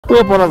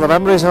यो पर त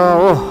राम्रै छ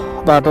हो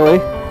बाटो है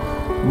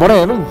बडा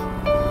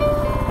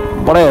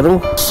हेरौँ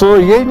सो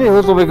यही नै हो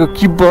तपाईको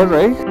किब्बर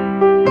है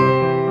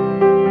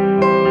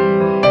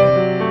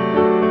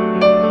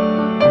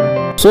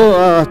सो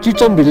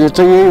चिचम भिलेज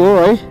चाहिँ यही हो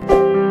है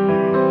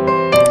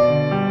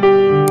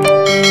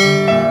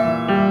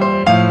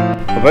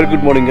Very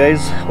good morning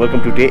guys,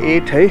 welcome to day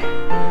 8 है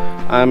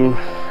I'm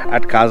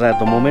at Kaza at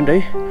the moment है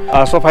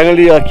so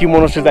finally Key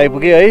Monastery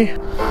आइपुगे है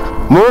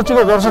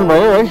मोनास्ट्रीको दर्शन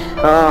भयो है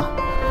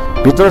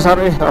भित्र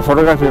साह्रै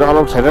फोटोग्राफीहरू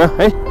अलाउड छैन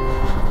है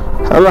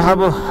अब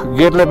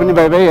गेटलाई पनि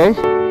बाई बाई है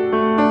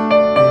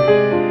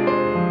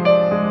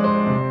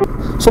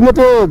सो म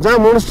त्यो जहाँ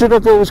मोनास्ट्री र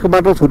त्यो उसको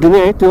बाटो छुटिने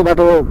है त्यो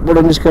बाटोबाट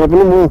निस्केर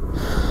पनि म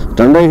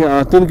झन्डै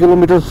 3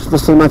 किलोमिटर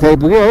जस्तो माथि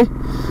आइपुगेँ है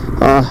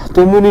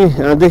त्यो मुनि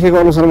देखेको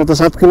अनुसारमा त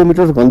 7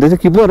 किलोमिटर भन्दै थियो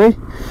किब्बर है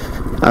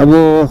अब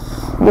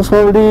मोस्ट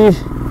प्रब्ली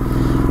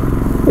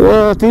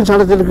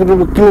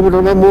 3-3.5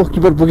 किलोमिटरमा म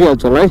किब्बर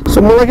पुगिहाल्छु होला है सो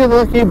मलाई के त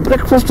केही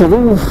ब्रेकफास्टहरू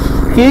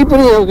केही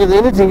पनि हो कि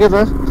छैन ठिकै त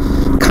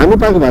खानु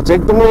पाएको भए चाहिँ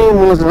एकदमै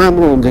मलाई चाहिँ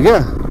राम्रो हुन्थ्यो क्या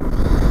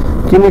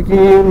किनकि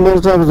मेरो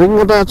चाहिँ अब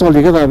रिङ्गटा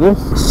चल्यो क्या त अब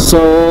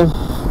सो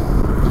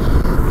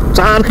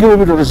 4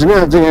 किलोमिटर रहेछ नि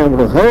आज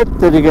यहाँबाट है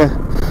त्यतिका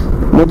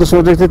म त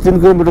सोचेको थिएँ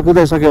 3 किलोमिटर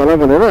कुदाइसक्यो होला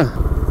भनेर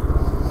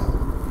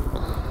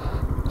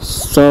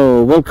So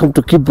welcome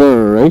to Kibber,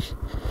 right?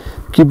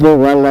 Kibber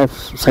Wildlife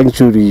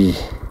Sanctuary.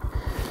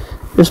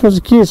 This was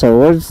the key, so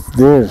what's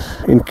there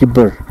in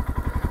Kibber?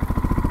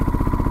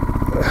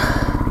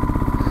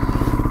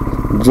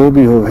 जो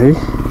भी हो है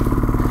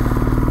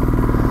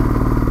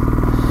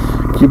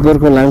Kibber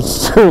को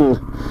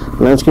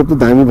landscape तो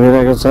दामी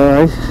भइरहेको छ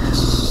है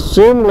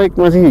सेम लाइक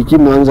माथि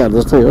हिक्किम लाङ्जा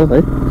जस्तै हो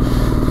है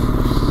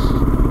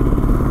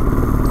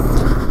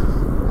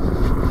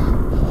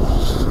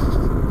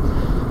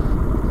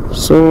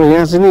सो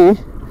यहाँ चाहिँ नि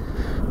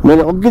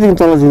मैले अघिदेखि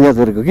तलदेखि याद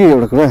गरेको कि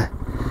एउटा कुरा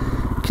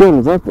के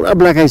भन्नु त पुरा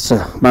ब्ल्याक आइस छ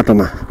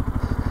बाटोमा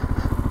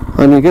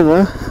अनि के त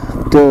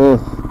त्यो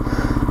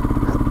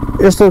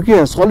यस्तो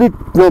के सलिड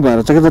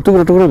नभएर चाहिँ के त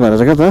टुक्रा टुक्रा भएर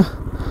चाहिँ क्या त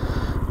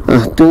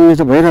त्यो उयो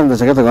चाहिँ भइरहँदो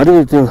रहेछ क्या त घरि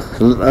त्यो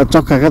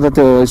चक्का क्या त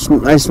त्यो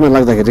आइसमा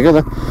लाग्दाखेरि क्या त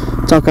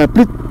चक्का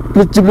प्लिट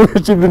प्लिट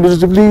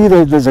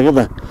चिप्लिरहेछ क्या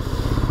त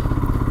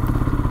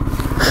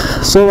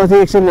सो माथि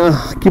एकछिन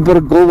किब्बर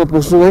गाउँमा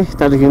पस्नु है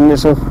त्यहाँदेखि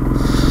यसो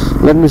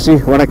Let me see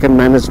what I can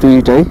manage to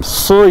eat है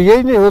सो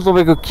यही नै हो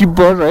तपाईको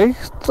किब्बर है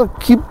त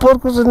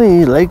किब्बरको चाहिँ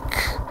नि लाइक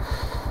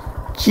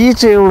के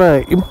चाहिँ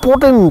एउटा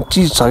इम्पोर्टेन्ट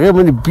चिज छ क्या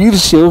मैले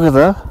बिर्सेँ क्या त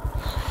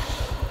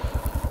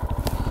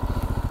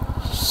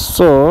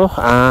सो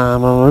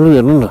आमा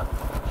हेर्नु न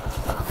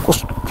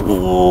कस्तो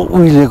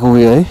उहिलेको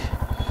उयो है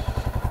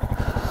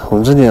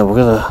हुन्छ नि अब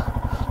क्या त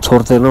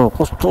छोड्दैन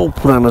कस्तो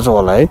पुरानो छ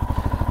होला है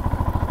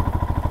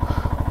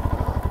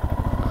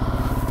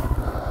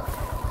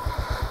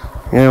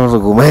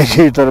यहाँबाट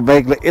घुमाएँ तर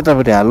बाइकलाई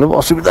यतापट्टि हाल्नु पनि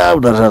असुविधा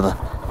हुँदो रहेछ त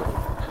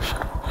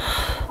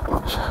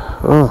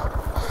हो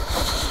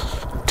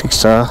ठिक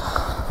छ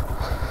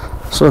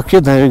सो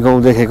के दामी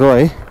गाउँ देखेको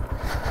है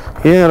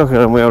यहाँ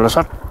रोकेर म एउटा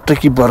सट्टै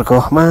किब्बरको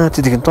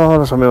माथिदेखि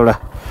तलसम्म एउटा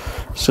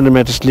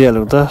सिनेमेटिक्स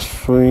लिइहालौँ त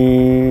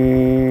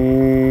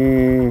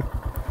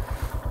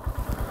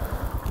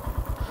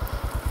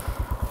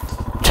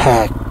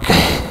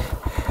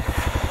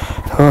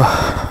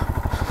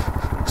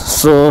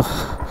so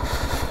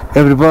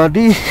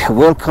Everybody,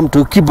 welcome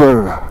to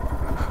Kibber.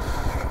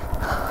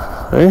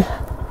 है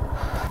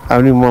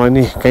अनि मलाई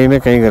नि कहीँ न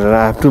कहीँ गरेर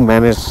I have to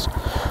manage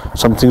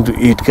something to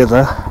eat के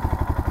त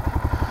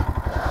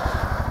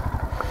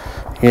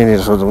यहाँनिर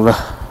सोधौँ ल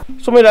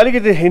सो मैले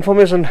अलिकति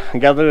इन्फर्मेसन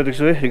ग्यादर गरेको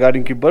छु है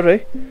रिगार्डिङ किब्बर है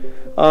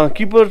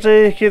किब्बर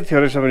चाहिँ के थियो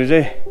रहेछ भने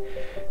चाहिँ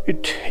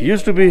it use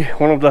to be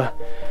one of the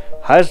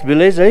highest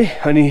village है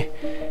अनि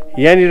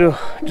यहाँनिर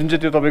जुन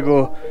चाहिँ त्यो तपाईँको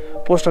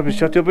पोस्ट अफिस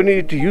छ त्यो पनि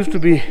it use to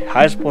be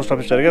highest post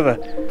office अरे क्या त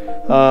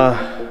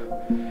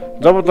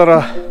जब तर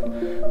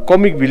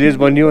कमिक भिलेज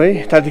बन्यो है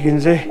त्यहाँदेखि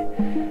चाहिँ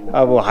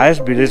अब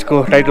हाइएस्ट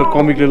भिलेजको टाइटल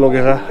कमिकले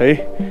लगेछ है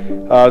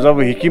जब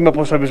हिक्किममा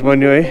पोस्ट अफिस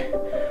बन्यो है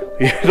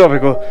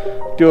तपाईँको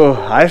त्यो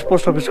हाइएस्ट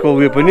पोस्ट अफिसको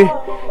उयो पनि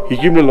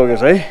हिक्किमले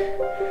लगेछ है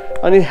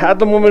अनि एट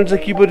द मोमेन्ट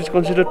चाहिँ Kibber is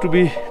consider to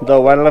be the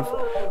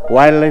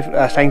wild life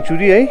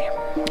sanctuary है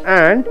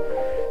and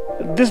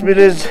this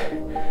village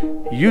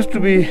used to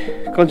be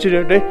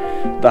considered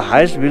the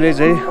highest village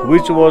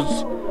which was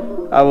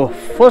our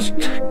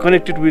first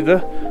connected with the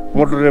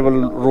motorable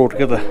road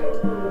के त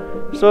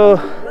so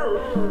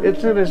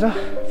यति रहेछ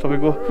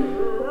तपाईको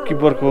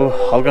किब्बरको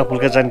हल्का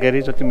फुल्का जानकारी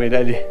जति मैले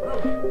अहिले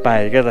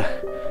पाएँ क्या त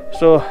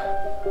सो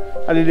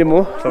अलिअलि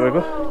म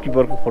तपाईको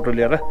किब्बरको फोटो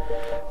लिएर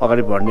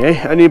अगाडि बढ्ने है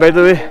अनि बाइ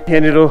द वे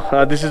यहाँनिर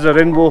this is a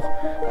rainbow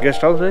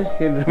guest house है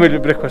यहाँनिर मैले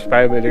ब्रेकफास्ट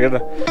पाएँ मैले क्या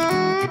त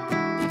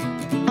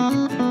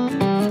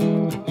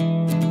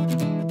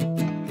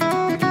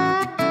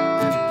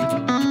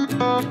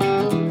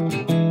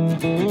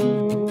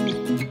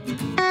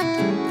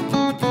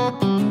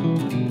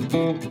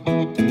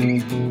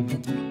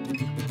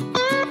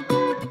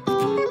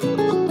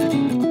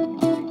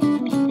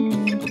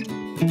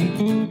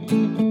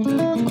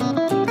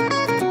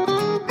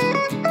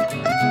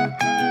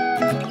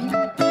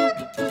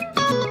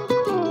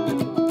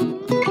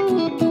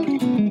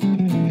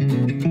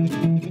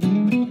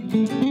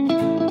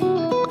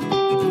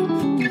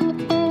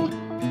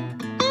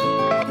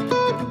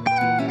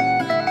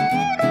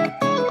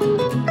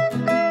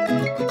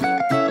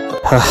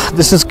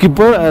This is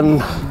Kibber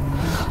and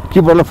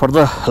Kibberलाई for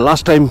the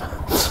last time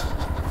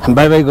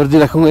bye bye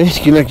गरिदिराखौँ है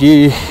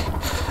किनकि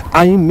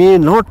I may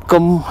not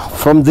come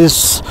from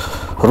this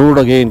road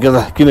again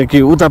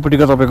किनकि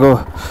उतापट्टिको तपाईँको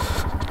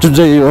जुन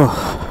चाहिँ यो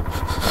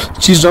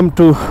चिचम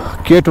टु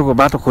केटोको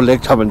बाटो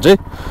खुलेको छ भने चाहिँ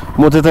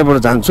म त्यतैबाट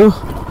जान्छु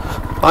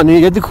अनि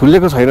यदि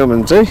खुलेको छैन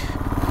भने चाहिँ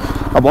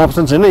अब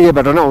अप्सन छैन यही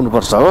बाटो नै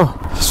आउनुपर्छ हो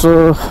सो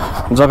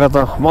जग्गा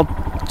त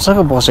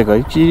मजाको बसेको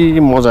है के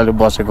मजाले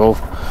बसेको हो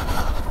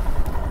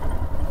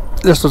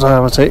यस्तो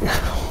जग्गामा चाहिँ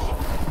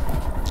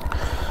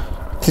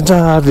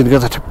 3-4 दिनको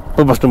त ठ्याप्प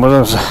बस्नु मजा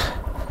आउँछ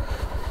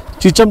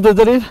चिचम त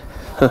इधर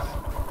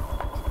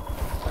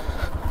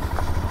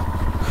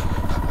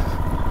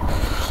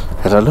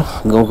हेर ल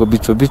गाउँको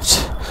बिचको बिच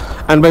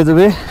एन्ड बाइ द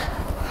वे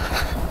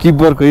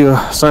किब्बरको यो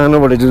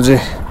सानोबाट जुन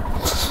चाहिँ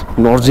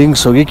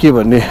नर्जिङ्स हो कि के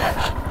भन्ने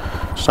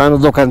सानो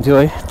दोकान थियो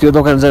है त्यो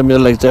दोकान चाहिँ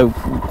मेरो लागि चाहिँ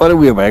अरे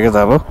उयो भएको त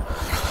अब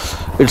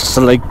इट्स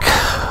लाइक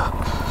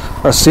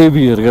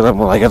सेभियर के त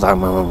मलाई क्या त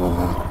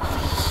आमा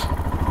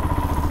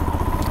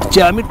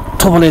चिया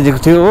मिठो बनाइदिएको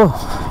थियो हो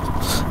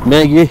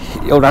म्यागी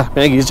एउटा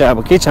म्यागी चाहिँ अब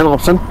केही छैन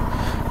अप्सन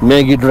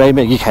म्यागी ड्राई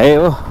म्यागी खाएँ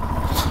हो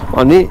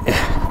अनि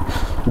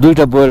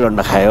 2टा बोइल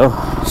अन्डा खाएँ हो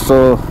सो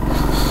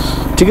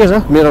ठिकै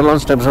छ मेरो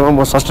लन्च टाइमसम्म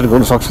म सस्टेन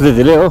गर्नु सक्छु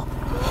त्यतिले हो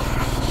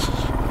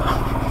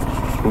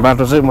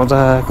बाटो चाहिँ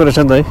मजाको रहेछ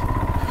नि त है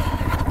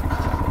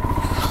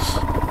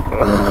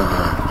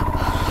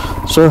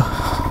सो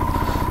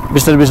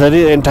बिस्तारै बिस्तारै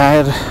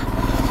एन्टायर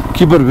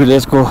किबर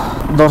भिलेजको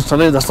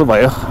दर्शनै जस्तो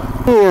भयो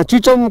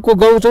चिचमको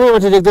गाउँ चाहिँ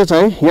माथि देख्दैछ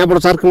है यहाँबाट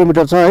 4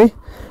 किलोमिटर छ है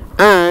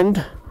एन्ड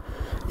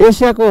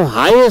एसियाको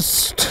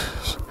हाइएस्ट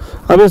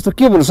अब यस्तो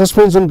के भन्नु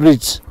सस्पेन्सन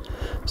ब्रिज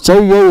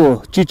चाहिँ यही हो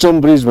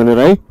चिचम ब्रिज भनेर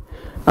है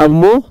अब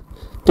म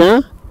त्यहाँ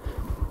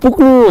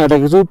पुग्नु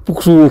आँटेको छु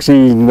पुग्छु 100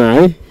 दिनमा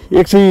है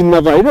 100 दिनमा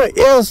त होइन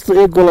यस्तो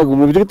एक गोला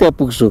घुम्नु बित्तिकै त्यहाँ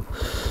पुग्छु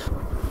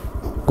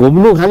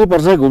घुम्नु खाली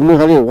पर्छ घुम्नु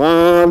खाली 1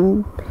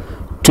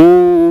 2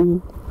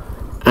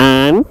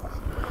 and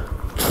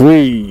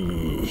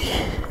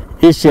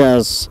 3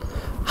 Asia's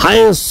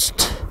highest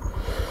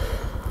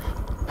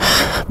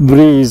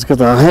bridge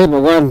kata hai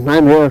bhagwan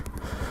I'm here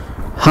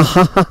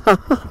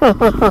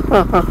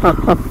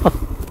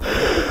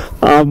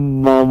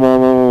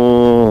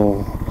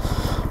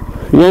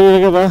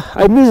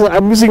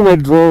I'm missing my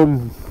drone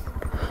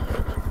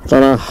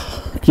tara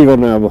ke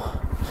garnu अब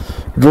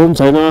ड्रोन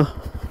छैन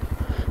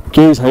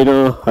केही छैन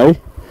है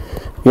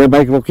यहाँ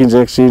बाइक रोकिन्छ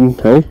एकछिन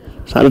है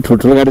साह्रै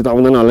ठुल्ठुलो गाडी त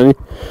आउँदैन होला नि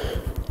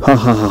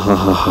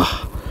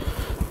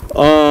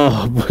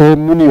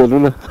मुनि हेर्नु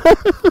न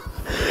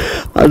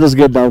I just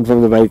get down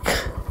from the bike.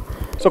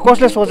 So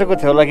कसले सोचेको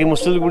थियो होला कि म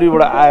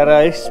सिलगढीबाट आएर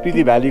है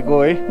स्पिति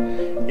भ्यालीको है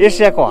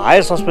एसियाको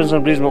हाई सस्पेन्सन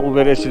ब्रिजमा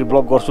उभिएर यसरी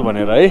ब्लग गर्छु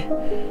भनेर है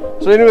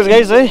सो एनिवेज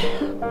गाइज है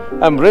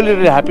I am really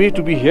happy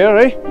to be here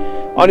है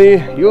अनि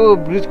यो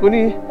ब्रिजको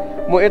नि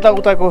म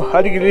यताउताको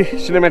अलिकति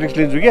सिनेमेटिक्स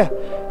लिन्छु क्या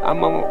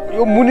आमा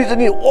यो मुनि चाहिँ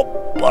नि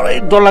ओपरै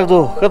डरलाग्दो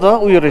क्या त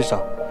उयो रहेछ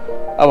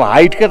अब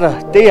हाइट क्या त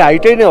त्यही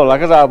हाइटै नै होला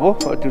क्या त अब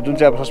त्यो जुन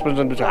चाहिँ अब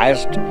सस्पेन्सन ब्रिज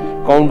हाइएस्ट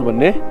काउन्ट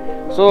भन्ने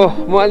सो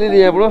म अलिअलि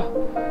यहाँबाट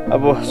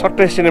अब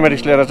सट्टै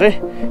सिनेमेटिक्स लिएर चाहिँ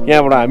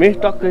यहाँबाट हामी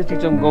टक्कै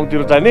चिचम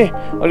गाउँतिर जाने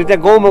अनि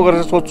त्यहाँ गाउँमा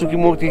गएर सोध्छु कि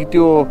म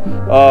त्यो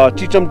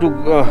चिचम टु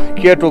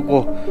कियाटोको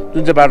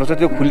जुन चाहिँ बाटो छ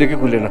त्यो खुल्यो कि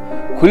खुलेन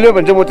खुल्यो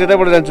भने चाहिँ म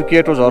त्यतैबाट जान्छु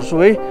कियाटो झर्छु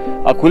है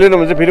खुलेन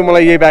भने चाहिँ फेरि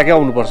मलाई यही ब्याकै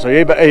आउनुपर्छ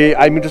यही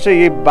आई मिन टु चाहिँ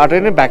यही बाटो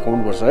नै ब्याक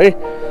आउनुपर्छ है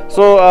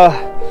सो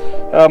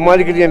म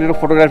अलिकति यहाँनिर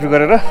फोटोग्राफी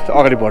गरेर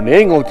अगाडि बढ्ने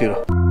है गाउँतिर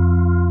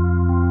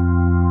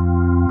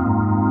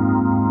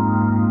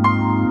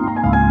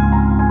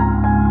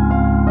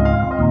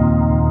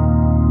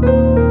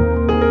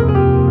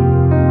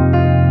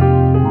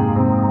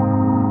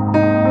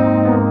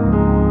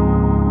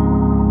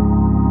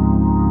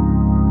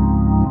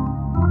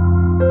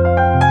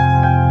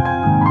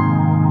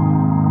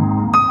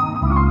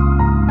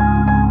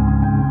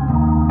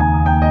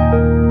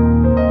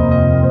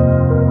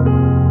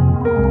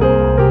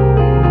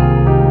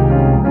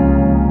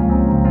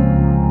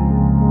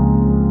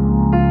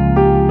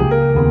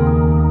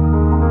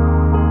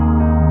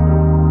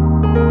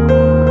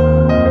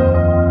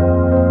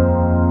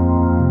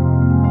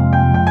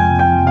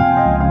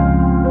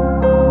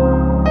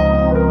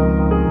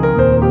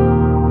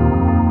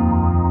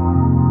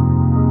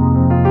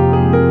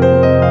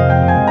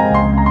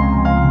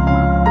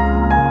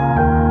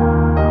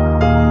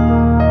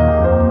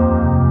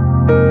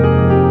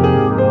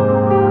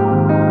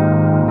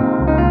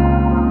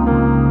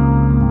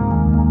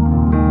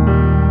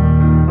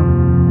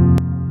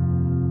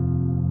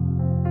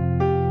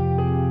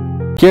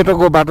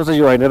केटोको बाटो चाहिँ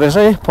यो होइन रहेछ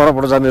है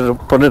परबाट जाने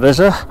पर्ने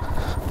रहेछ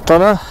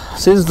तर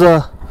since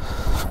the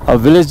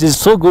village is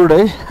so good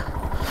है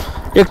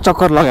एक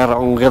चक्कर लगाएर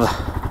आउँ क्या त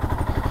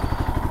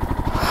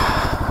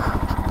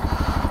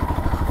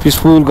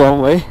पिसफुल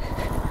गाउँ है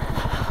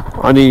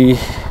अनि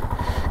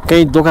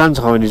कहीँ दोकान छ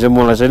भने चाहिँ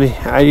मलाई चाहिँ नि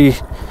I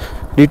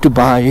need to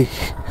buy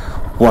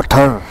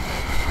water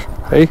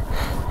है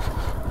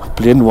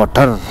प्लेन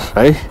वाटर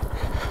है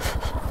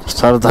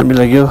साह्रो दामी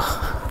लाग्यो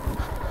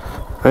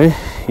है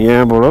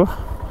यहाँबाट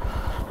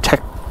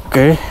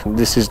Okay,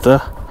 this is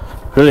the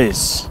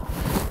village.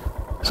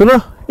 सुनो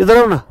इधर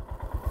आओ ना.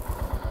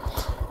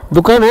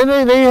 दुकान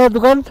है नहीं है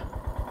दुकान?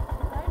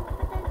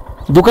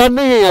 दुकान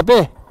नहीं है यहाँ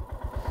पे?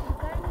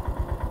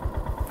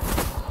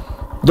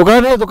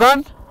 दुकान है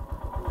दुकान?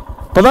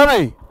 पता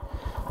नहीं.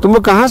 तुम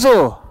लोग कहाँ से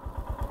हो?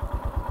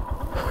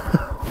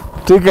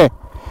 ठीक है.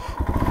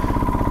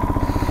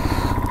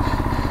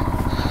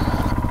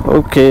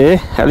 ओके,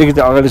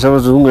 अलिकति अगाडिसम्म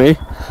जाउँ है.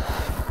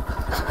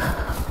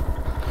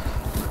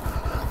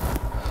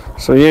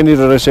 सो यहाँनिर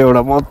रहेछ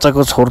एउटा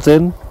मजाको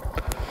छोर्तेन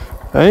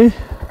है.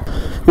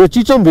 यो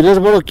चिचम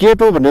भिलेजबाट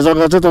केटो भन्ने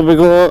जग्गा चाहिँ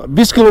तपाईँको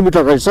 20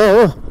 किलोमिटर रहेछ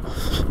हो.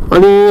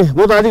 अनि म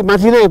त अलिक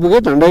माथि नै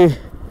आइपुगेँ. झन्डै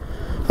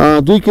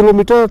 2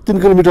 किलोमिटर 3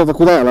 किलोमिटर त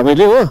कुदाइहाल्ला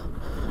मैले हो.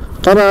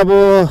 तर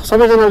अब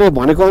सबैजनाले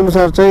भनेको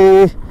अनुसार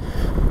चाहिँ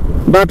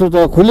बाटो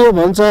त खुल्यो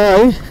भन्छ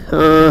है.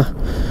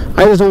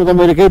 अहिलेसम्म त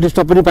मैले केही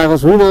डिस्टर्ब पनि पाएको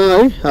छुइनँ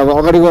है. अब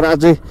अगाडि गएर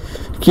अझै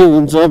के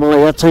हुन्छ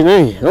मलाई याद छैन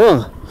है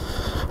हो.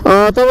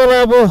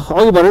 तपाईँलाई अब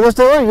अघि भने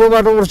जस्तै हो, यो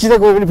बाटोबाट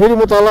सिधै गयो भने फेरि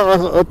म तल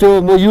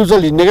त्यो म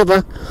युजल हिँड्ने क्या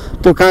त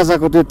त्यो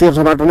काजाको त्यो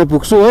तेर्सो बाटो नै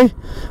पुग्छु है.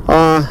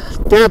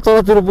 त्यहाँ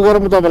तलतिर पुगेर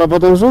म तपाईँलाई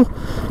बताउँछु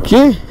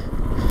कि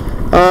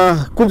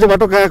कुन चाहिँ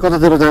बाटो कहाँ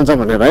कतातिर जान्छ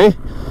भनेर है.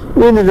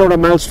 उनीहरू एउटा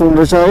माइलस्टोन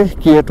रहेछ है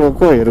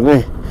किएटोको हेरौँ है.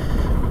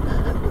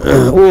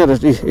 उयो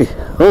रहेछ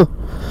हो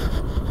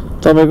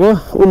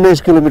तपाईँको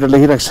 19 किलोमिटर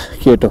लेखिरहेको छ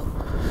किएटो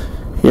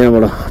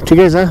यहाँबाट.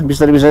 ठिकै छ,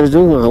 बिस्तारै बिस्तारै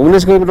जाउँ.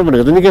 19 किलोमिटर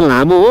भनेको त निकै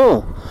लामो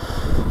हो.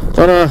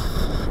 तर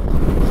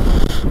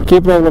केही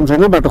प्रब्लम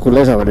छैन, बाटो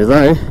खुल्लै छ भने त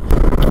है.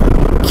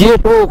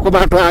 किएटोको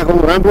बाटो आएको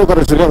राम्रो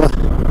गरेको छु क्या त.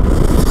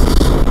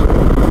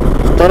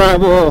 तर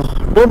अब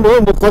डोन्ट नो म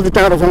कति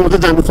टाढोसम्म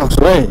चाहिँ जानु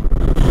सक्छु है.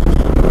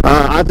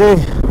 अझै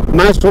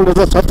माइलस्टोनले त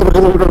 17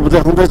 किलोमिटर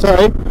देखाउँदैछ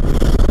है.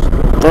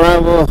 तर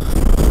अब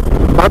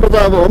बाटो त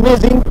अब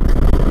अमेजिङ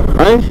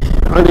है.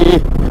 अनि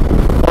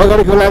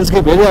अगाडिको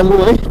ल्यान्डस्केप हेरिहाल्नु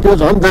है, त्यो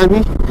झन्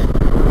दामी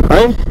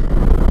है.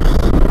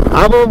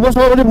 अब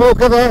मसँग पनि म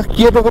क्या त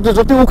किएटोको त्यो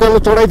जति उकालो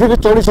चढाइ थियो कि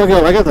चढिसक्यो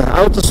होला क्या त.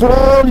 अब त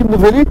स्लोली म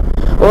फेरि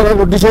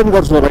अगाडिको डिसाइड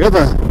गर्छु होला क्या त.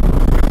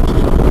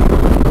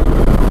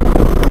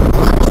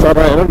 तर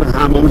हेर न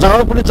आमाम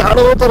जाडो पनि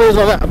जाडो हो. तर यो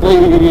जग्गा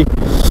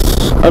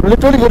अब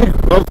लिटरली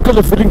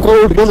कहिले फिलिङ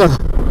कोल्ड क्या त.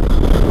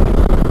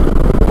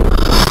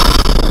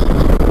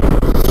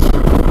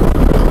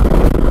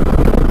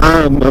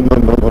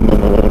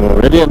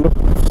 हेरिहाल्नु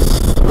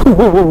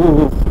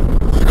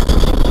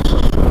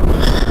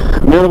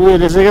मेरो उयो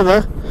रहेछ क्या त.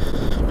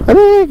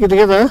 अलिकति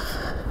क्या त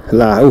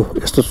ला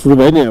यस्तो सुरु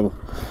भयो नि. अब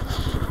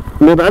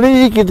मेरो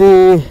अलिकति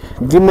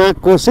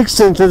दिमागको 6th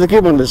सेन्स चाहिँ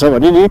के भन्दैछ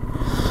भने नि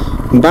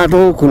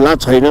बाटो खुल्ला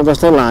छैन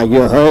जस्तो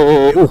लाग्यो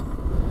है.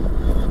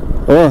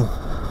 हो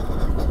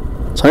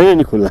छैन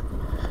नि खुल्ला.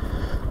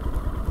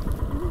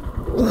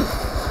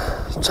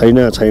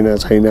 छैन छैन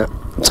छैन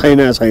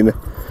छैन छैन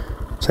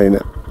छैन.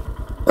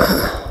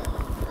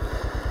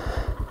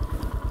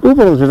 ऊ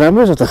प्रब्लम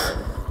राम्रै छ त.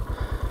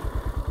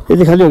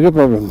 यति खालि हो क्या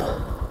प्रब्लम.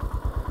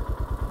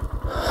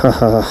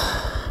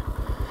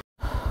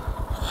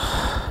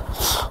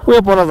 उयो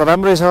पर त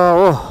राम्रै छ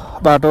हो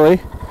बाटो है.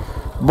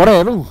 बडा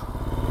हेरौँ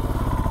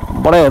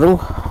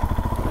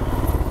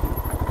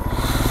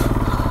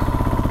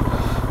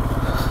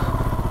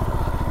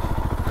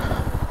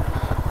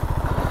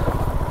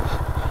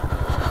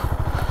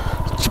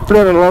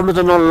चिप्लेर लड्नु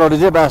चाहिँ नलडी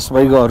चाहिँ बास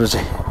भइगयोहरू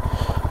चाहिँ.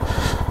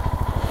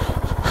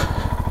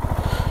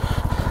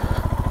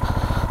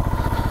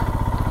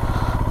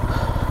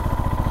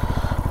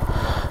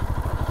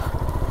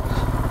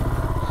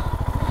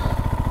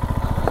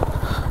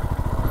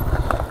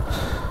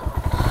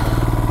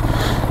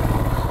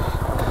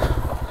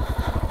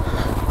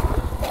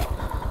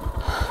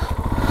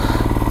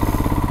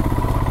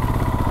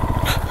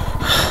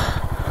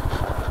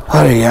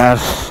 अरे यार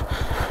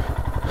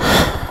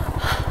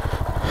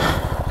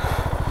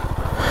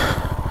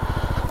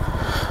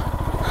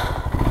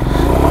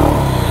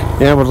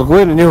यहाँबाट त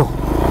गएन नि हौ.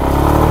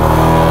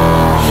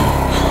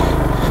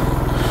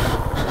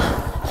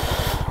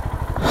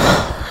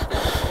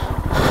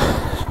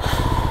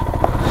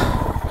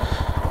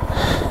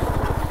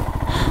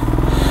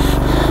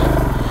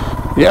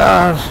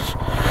 यार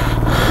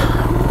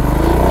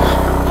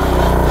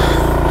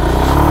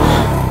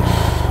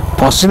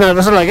पसिना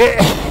जस्तो लाग्यो.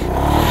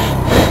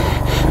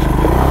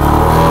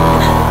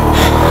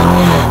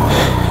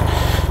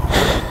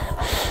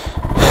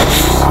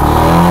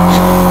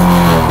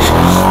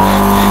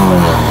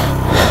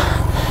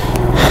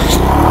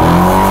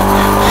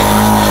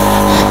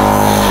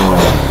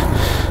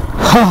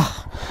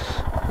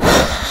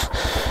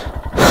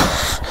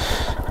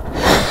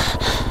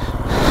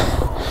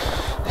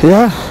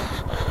 यार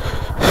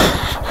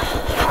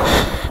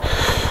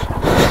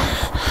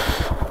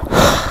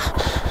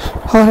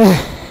अरे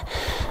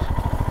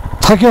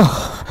थक्यो.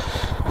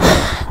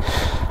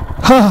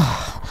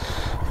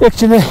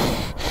 एकछिन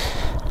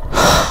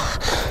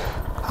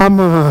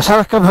आमा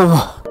सारा काम अब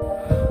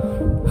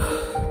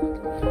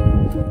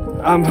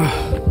आमा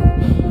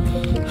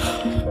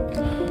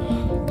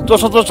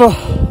जसो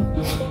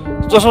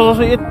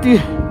यति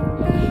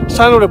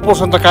सानो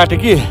पोर्सन त काट्यो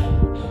कि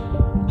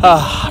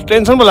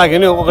टेन्सन पो लाग्यो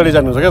नि अगाडि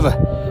जानु छ क्या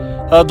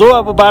त दो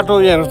अब बाटो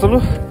यहाँ हेर्नुहोस् त लु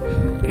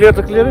क्लियर त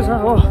क्लियरै छ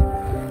हो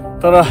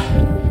तर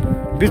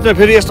बिचमा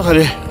फेरि यस्तो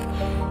खाले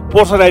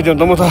पोर्सन आइदियो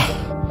भने त म त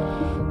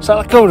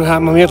साक्कै हुने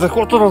आमा यहाँ त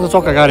कत्रो रहेछ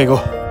चक्का गाडीको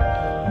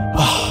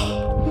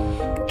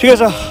ठिकै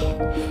छ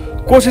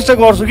कोसिस चाहिँ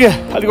गर्छु कि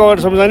अलिक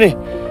अगाडिसम्म जाने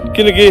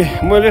किनकि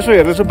मैले यसो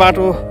हेर्दैछु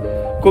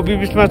बाटोको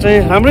बिचमा चाहिँ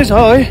राम्रै छ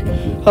है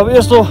अब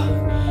यस्तो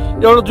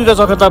एउटा दुईवटा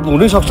चक्का त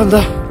हुनै सक्छ नि त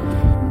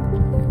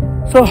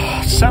सो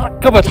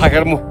साक्क भयो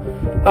थाकेर म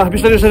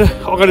बिस्तारै बिस्तारै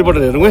अगाडिबाट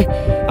हेरौँ है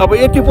अब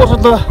यति पर्छ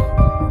त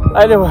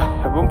अहिले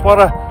पर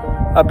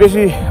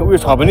बेसी उयो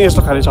छ भने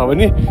यस्तो खाले छ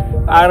भने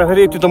आएर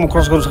फेरि यति त म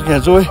क्रस गर्नु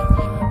सकिहाल्छु है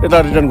यता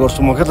रिटर्न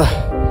गर्छु म क्या त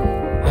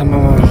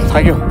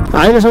थाक्यो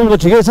अहिलेसम्म त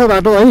ठिकै छ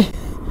बाटो है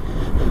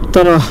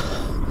तर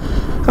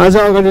आज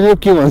अगाडि नै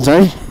के भन्छ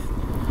है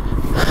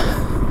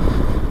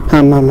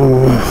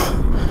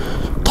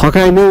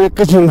थकाइ नै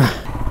एकैछिनमा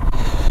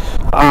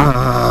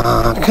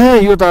कहाँ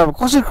यो त अब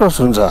कसरी क्रस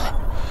हुन्छ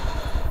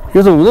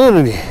यो त हुँदैन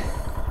नि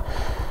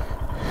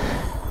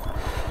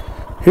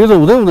यो त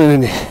हुँदैन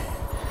नि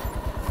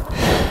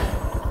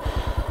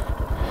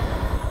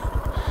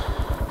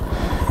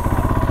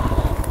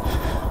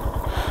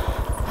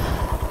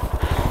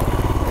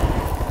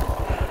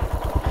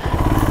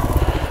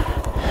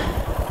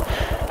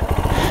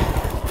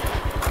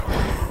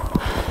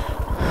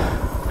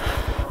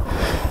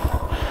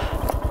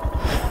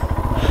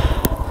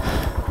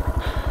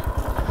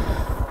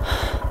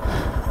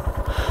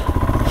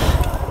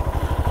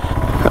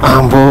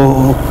आम्बो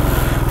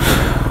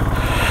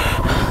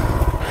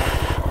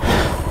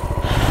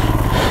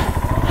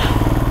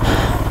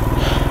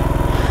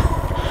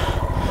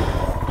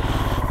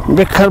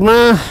बेकारमा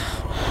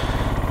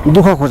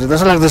दुःख खोजे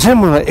जस्तो लाग्दैछ है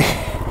मलाई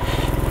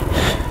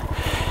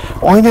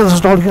ऐना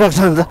जस्तो अड्किरहेको छ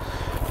नि त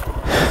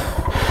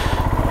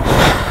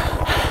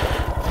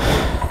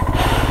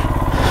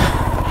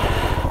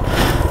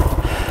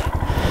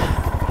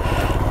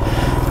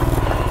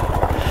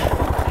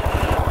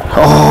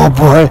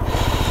बोय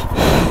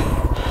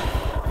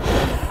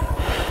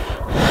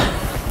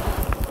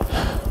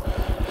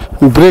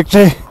ब्रेक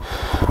चाहिँ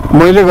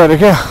मैले गरेँ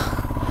क्या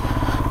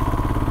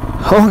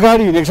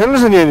गाडी हिँडेको छैन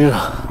रहेछ नि यहाँनिर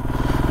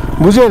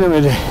बुझेन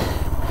मैले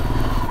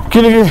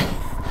किनकि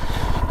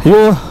यो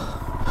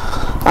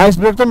आइस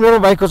ब्रेक त मेरो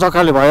बाइकको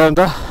चक्काले भयो नि त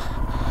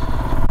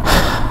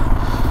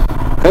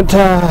अन्त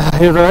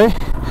यो त है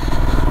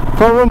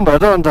प्रब्लम भयो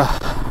त अन्त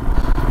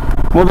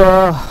म त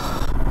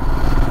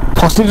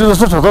फस्टिन्छु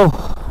जस्तो छ त हौ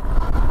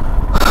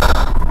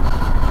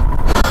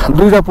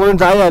दुईवटा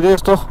पोइन्ट आइहाल्यो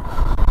यस्तो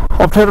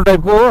अप्ठ्यारो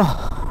टाइपको हो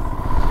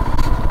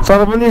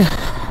तर पनि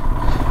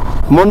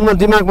मनमा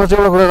दिमागमा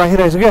चाहिँ एउटा कुरा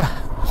राखिरहेको छु क्या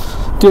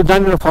त्यो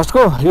जानेर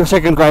फर्स्टको यो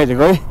सेकेन्डको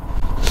आइदिएको है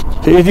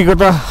यतिको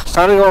त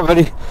साह्रै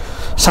अगाडि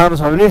साह्रो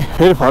छ भने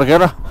फेरि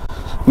फर्केर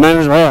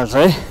म्यानेज भइहाल्छ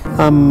है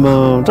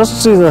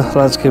जस्ट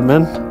राजकीय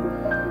म्यान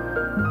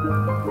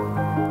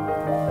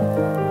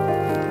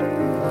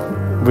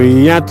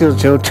यहाँ त्यो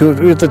छेउ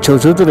उयो त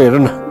छेउछेउतिर हेर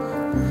न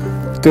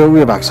त्यो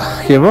उयो भएको छ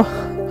के भयो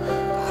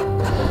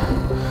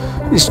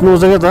स्नो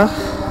चाहिँ क्या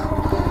त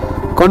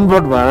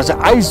कन्भर्ट भएर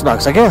चाहिँ आइस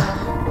भएको छ क्या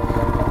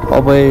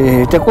अब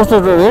त्यहाँ कस्तो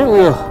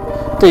उयो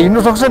त्यो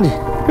हिँड्नु सक्छ नि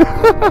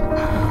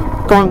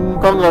टङ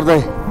टङ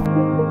गर्दै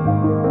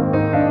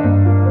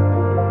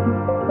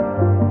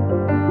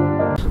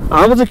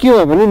अब चाहिँ के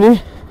भयो भने नि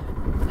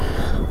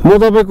म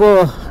तपाईँको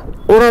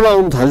ओह्रालो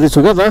आउनु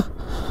थाल्दैछु क्या त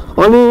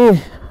अनि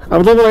अब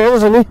तपाईँलाई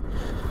हेर्दैछ नि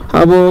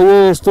अब यो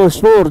यस्तो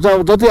स्नोहरू चाहिँ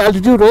अब जति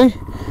एल्टिट्युड है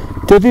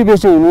त्यति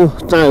बेसी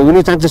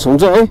हुने चान्सेस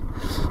हुन्छ है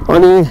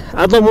अनि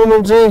एट द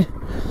मोमेन्ट चाहिँ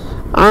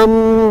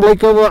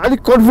लाइक अब अलिक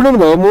कन्फिडेन्ट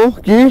भयो म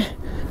कि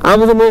अब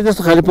चाहिँ मैले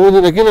त्यस्तो खाले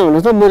पाउँदिनँ किनभने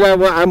त मैले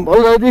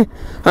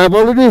अब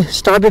अलरेडी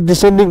स्टार्टेड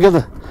डिसेन्डिङ क्या त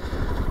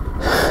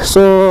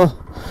सो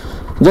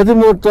जति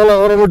म तल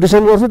ओह्रालो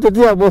डिसेन्ड गर्छु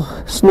त्यति अब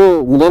स्नो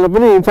हुँदैन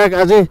पनि इनफ्याक्ट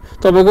अझै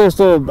तपाईँको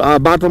यस्तो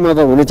बाटोमा त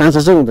हुने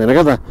चान्सेस चाहिँ हुँदैन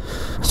क्या त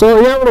सो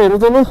यहाँबाट हेर्नु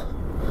त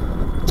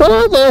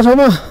ल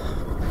तलसम्म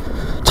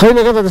छैन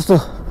क्या त त्यस्तो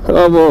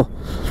अब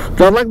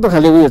डरलाग्दो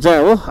खाले उयो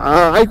चाहिँ हो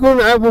आई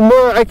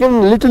क्यान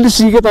लिटरली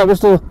सी क्या त अब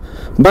यस्तो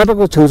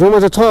बाटोको छेउछेउमा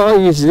चाहिँ छ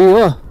यसरी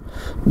हो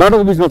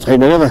बाटोको बिचमा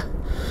छैन क्या त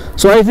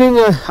so I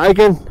think I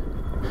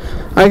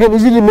can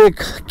easily make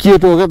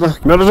किएटो क्या त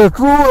मेरो चाहिँ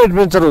ट्रु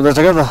एडभेन्चर हुँदैछ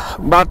क्या त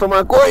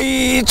बाटोमा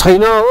कोही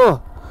छैन हो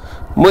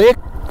म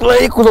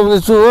एक्लै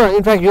कुदाउँदैछु हो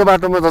इनफ्याक्ट यो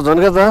बाटोमा त झन्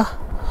क्या त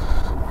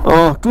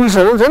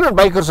टुरिस्टहरू पनि छैन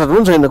बाइकर्सहरू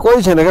पनि छैन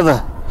कोही छैन क्या त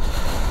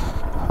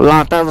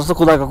लाटा जस्तो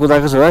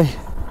कुदाएको छु है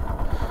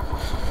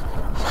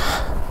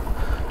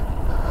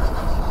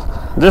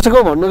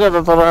जसको भन्नु क्या त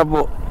तर अब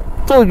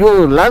त्यो यो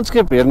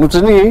ल्यान्डस्केप हेर्नु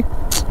चाहिँ नि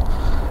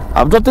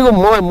अब जतिको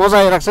मलाई मजा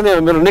आइरहेको छ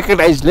नि मेरो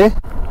नेकेड आइजले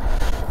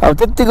अब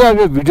त्यत्तिको अब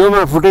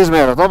भिडियोमा फुटेजमा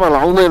हेरेर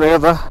तपाईँहरूलाई आउँदैन क्या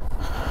त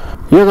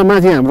यो त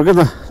माथि हाम्रो क्या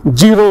त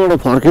जिरोबाट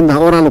फर्किँदा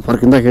ओह्रालो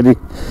फर्किँदाखेरि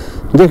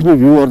देख्ने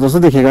भ्यूहरू जस्तो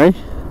देखेको है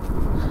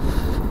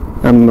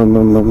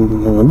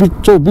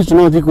बिच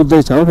नदी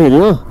कुद्दैछ हो फेरि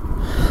हो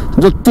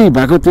जति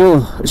भएको त्यो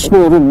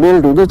स्नोहरू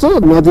मेल्ट हुँदैछ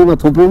नदीमा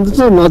थुप्रिँदैछ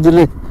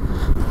नदीले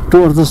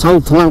टुवर्ड्स द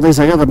साउथ लाग्दैछ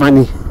क्या त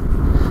पानी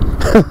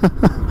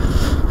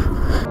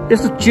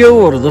यस्तो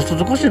च्याउहरू जस्तो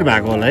चाहिँ कसरी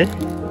भएको होला है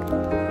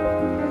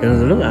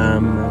हेर्नु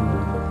आमा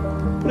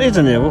पुरै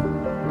छ नि अब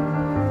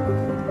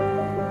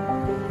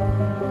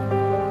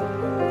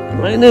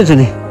नै छ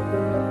नि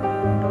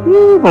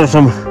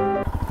परसम्म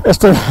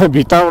यस्तो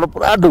भित्रबाट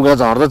पुरा ढुङ्गा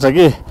झर्दैछ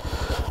कि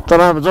तर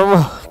अब जब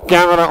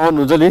क्यामेरा अन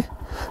हुन्छ नि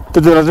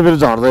त्यति बेला चाहिँ फेरि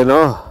झर्दैन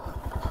हो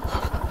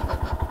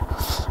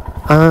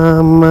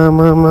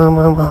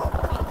आमा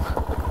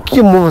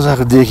के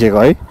मजाको देखेको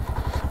है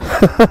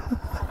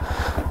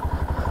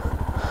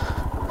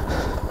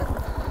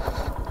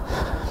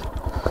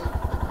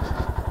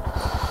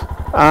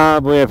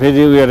अब यहाँ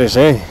फेरि उयो रहेछ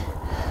है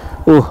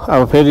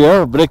अब फेरि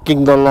हो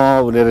ब्रेकिङ द ल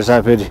हुने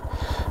रहेछ फेरि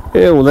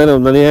ए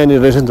हुँदैन यहाँनिर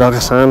रहेछ नि जग्गा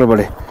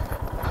सानोबडे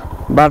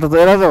बाटो त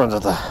यता त भन्छ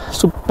त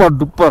सुपर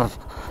डुपर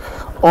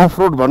अफ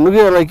रोड भन्नु कि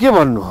यसलाई के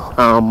भन्नु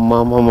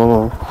आम्मामामा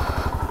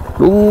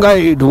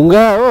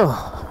ढुङ्गा हो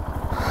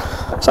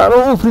साह्रो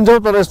उफ्रिन्छ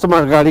तर यस्तोमा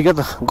गाडी क्या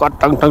त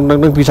गट्टङ टङ टङ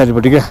टङ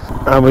पछाडिपट्टि क्या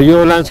अब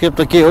यो ल्यान्डस्केप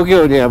त के हो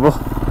नि अब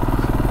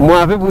म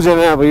आफै बुझेन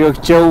अब यो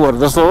च्याउहरू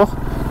जस्तो हो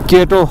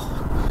केटो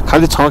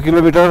खालि 6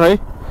 किलोमिटर है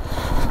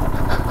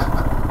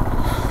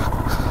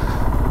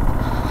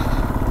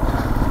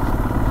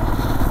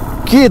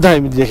के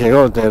दामी देखेको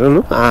हो त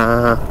हेर्नु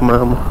आमा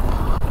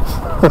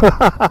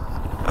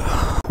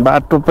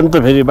बाटो पनि त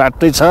फेरि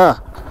बाटै छ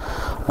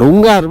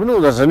ढुङ्गाहरू पनि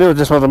हुँदो रहेछ नि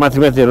त्यसमा त माथि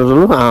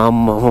हेर्नु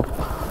आमा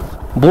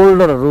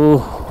बोल्डरहरू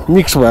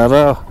मिक्स भएर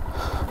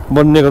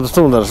बनिएको जस्तो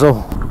हुँदो रहेछ हौ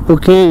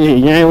ओके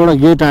यहाँ एउटा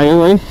गेट आयो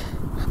है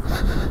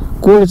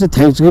कोही चाहिँ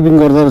थ्याङ्क्स गिभिङ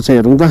गर्दो रहेछ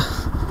हेरौँ त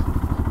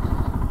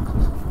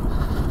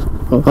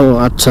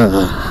अच्छा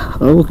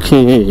ओके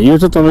यो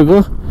चाहिँ तपाईँको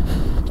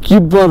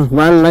किब्बर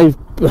वाइल्ड लाइफ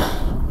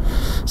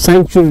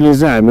स्याङ्चुरीले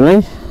चाहिँ हामीलाई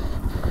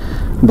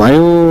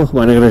भयो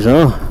भनेको रहेछ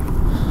हो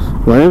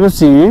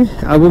भनेपछि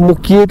अब म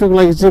केटोको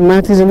लागि चाहिँ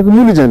माथि जानुको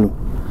मुनि जानु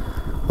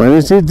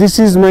भनेपछि दिस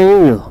इज माई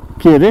उयो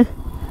के अरे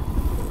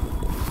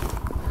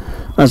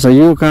अच्छा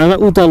यो काला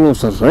उता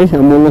लोसर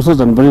है म लोसर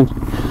जानु पर्यो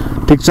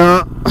ठिक छ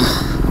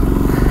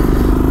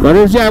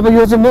भनेपछि अब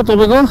यो चाहिँ म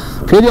तपाईँको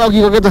फेरि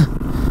अघिको के त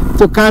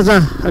त्यो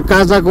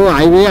काजाको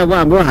हाइवे अब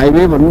हाम्रो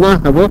हाइवे भनौँ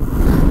न अब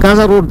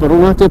काजा रोड भनौँ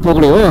न त्यो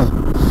पक्रियो हो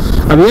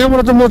अब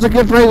यहाँबाट चाहिँ म चाहिँ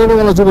के ट्राई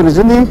गर्नुवाला छु भने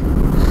चाहिँ नि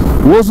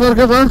लोसर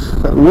क्या त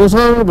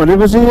लोसर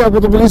भनेपछि अब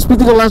तपाईँको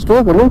स्पितिको लास्ट हो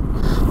भनौँ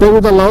त्यहाँ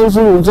उता लाउन्स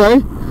हुन्छ है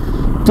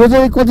त्यो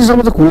चाहिँ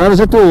कतिसम्म चाहिँ खुला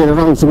रहेछ त्यो हेरेर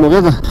आउँछु म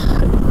क्या त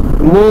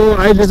म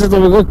अहिले चाहिँ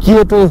तपाईँको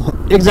केटो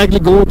एक्ज्याक्टली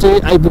गाउँ चाहिँ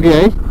आइपुगेँ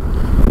है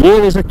यही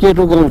रहेछ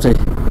केटो गाउँ चाहिँ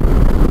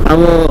अब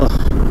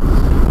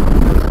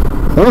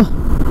हो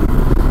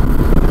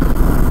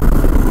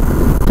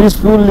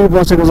पिसफुल्ली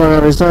बसेको जग्गा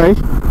रहेछ है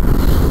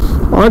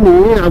अनि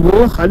अब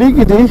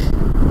अलिकति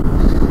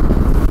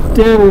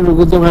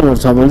त्यहाँनिरको दोकानहरू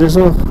छ भने चाहिँ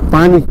यसो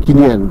पानी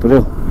किनिहाल्नु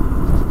पऱ्यो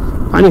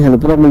पानी खानु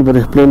पुरा मन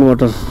पऱ्यो प्लेन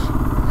वाटर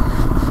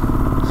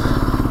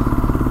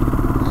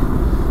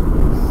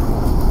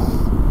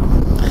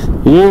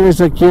यही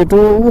रहेछ केटो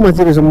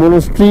माथि रहेछ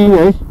मोनास्ट्री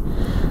है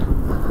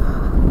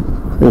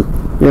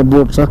यहाँ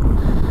बोर्ड छ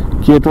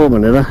केटो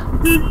भनेर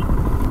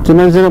त्यो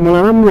मान्छेले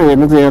मलाई राम्रो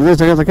हेर्नु त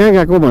हेर्दैछ क्या त कहाँ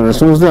गएको भनेर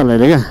सोच्दै होला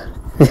अरे क्या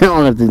यहाँ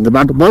अगाडि त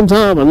बाटो बन्द छ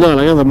भन्दै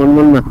होला क्या त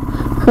मनमा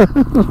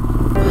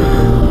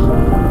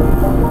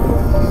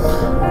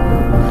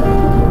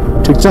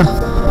ठिक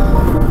छ